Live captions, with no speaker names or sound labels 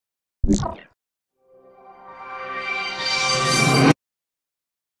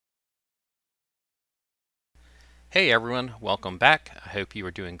Hey everyone, welcome back. I hope you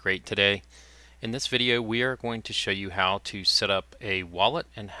are doing great today. In this video we are going to show you how to set up a wallet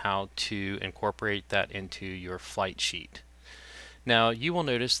and how to incorporate that into your flight sheet. Now you will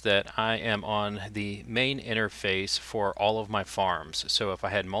notice that I am on the main interface for all of my farms. So if I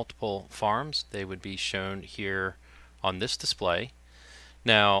had multiple farms, they would be shown here on this display.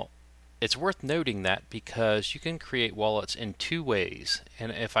 Now it's worth noting that because you can create wallets in two ways,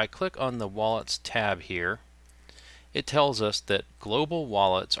 and if I click on the Wallets tab here, it tells us that global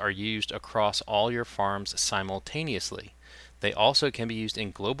wallets are used across all your farms simultaneously. They also can be used in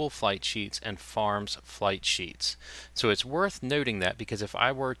global flight sheets and farms flight sheets. So it's worth noting that because if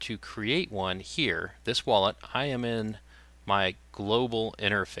I were to create one here, this wallet, I am in my global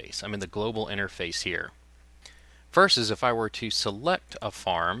interface. I'm in the global interface here. Versus if I were to select a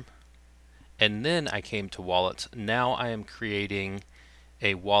farm and then I came to wallets, now I am creating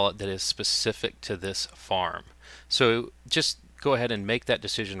a wallet that is specific to this farm. So just go ahead and make that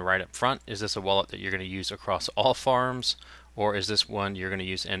decision right up front. Is this a wallet that you're going to use across all farms, or is this one you're going to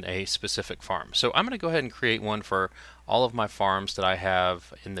use in a specific farm? So I'm going to go ahead and create one for all of my farms that I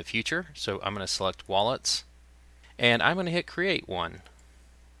have in the future. So I'm going to select wallets and I'm going to hit create one.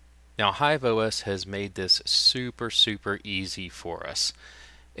 Now Hive OS has made this super easy for us.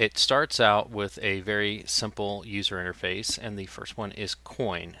 It starts out with a very simple user interface, and the first one is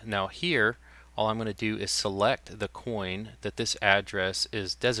coin. Now here all I'm going to do is select the coin that this address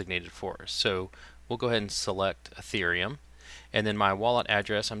is designated for. So we'll go ahead and select Ethereum, and then my wallet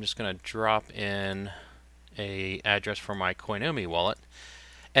address, I'm just going to drop in a address for my Coinomi wallet.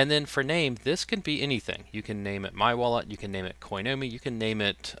 And then for name, this can be anything. You can name it my wallet, you can name it Coinomi, you can name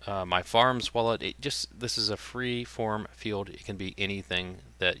it my farm's wallet. This is a free form field. It can be anything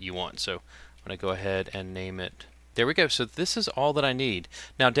that you want. So I'm going to go ahead and name it. There we go. So this is all that I need.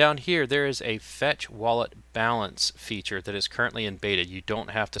 Now down here there is a fetch wallet balance feature that is currently in beta. You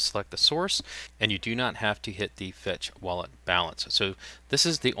don't have to select the source and you do not have to hit the fetch wallet balance. So this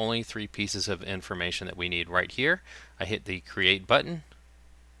is the only three pieces of information that we need right here. I hit the create button.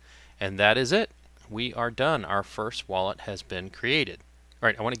 And that is it. We are done. Our first wallet has been created. All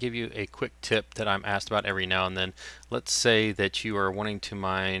right, I want to give you a quick tip that I'm asked about every now and then. Let's say that you are wanting to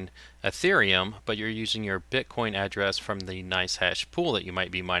mine Ethereum, but you're using your Bitcoin address from the NiceHash pool that you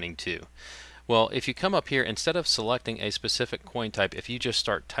might be mining to. Well, if you come up here, instead of selecting a specific coin type, if you just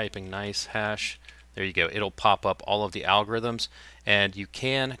start typing NiceHash, there you go. It'll pop up all of the algorithms, and you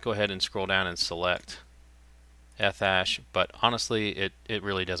can go ahead and scroll down and select Ethash, but honestly it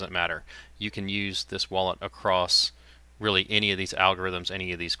really doesn't matter. You can use this wallet across really any of these algorithms,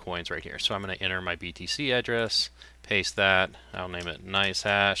 any of these coins right here. So I'm going to enter my BTC address, paste that, I'll name it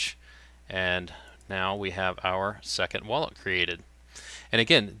NiceHash, and now we have our second wallet created. And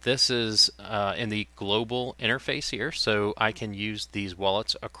again, this is in the global interface here, so I can use these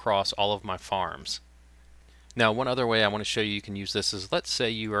wallets across all of my farms. Now one other way I want to show you can use this is, let's say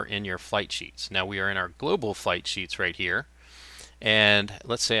you are in your flight sheets. Now we are in our global flight sheets right here, and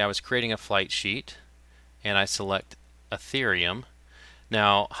let's say I was creating a flight sheet and I select Ethereum.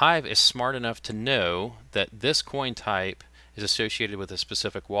 Now Hive is smart enough to know that this coin type is associated with a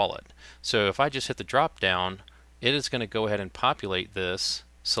specific wallet. So if I just hit the drop down, it is going to go ahead and populate this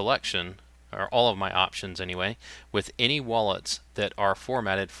selection, or all of my options anyway, with any wallets that are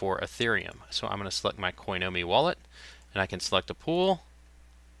formatted for Ethereum. So I'm going to select my Coinomi wallet, and I can select a pool.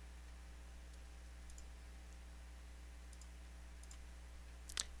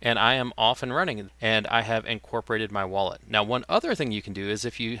 And I am off and running, and I have incorporated my wallet. Now one other thing you can do is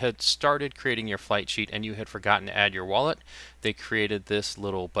if you had started creating your flight sheet and you had forgotten to add your wallet, they created this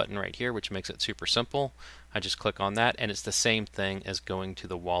little button right here which makes it super simple. I just click on that and it's the same thing as going to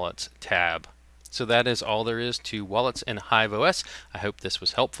the Wallets tab. So that is all there is to wallets in Hive OS. I hope this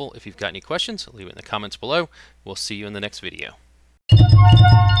was helpful. If you've got any questions, leave it in the comments below. We'll see you in the next video.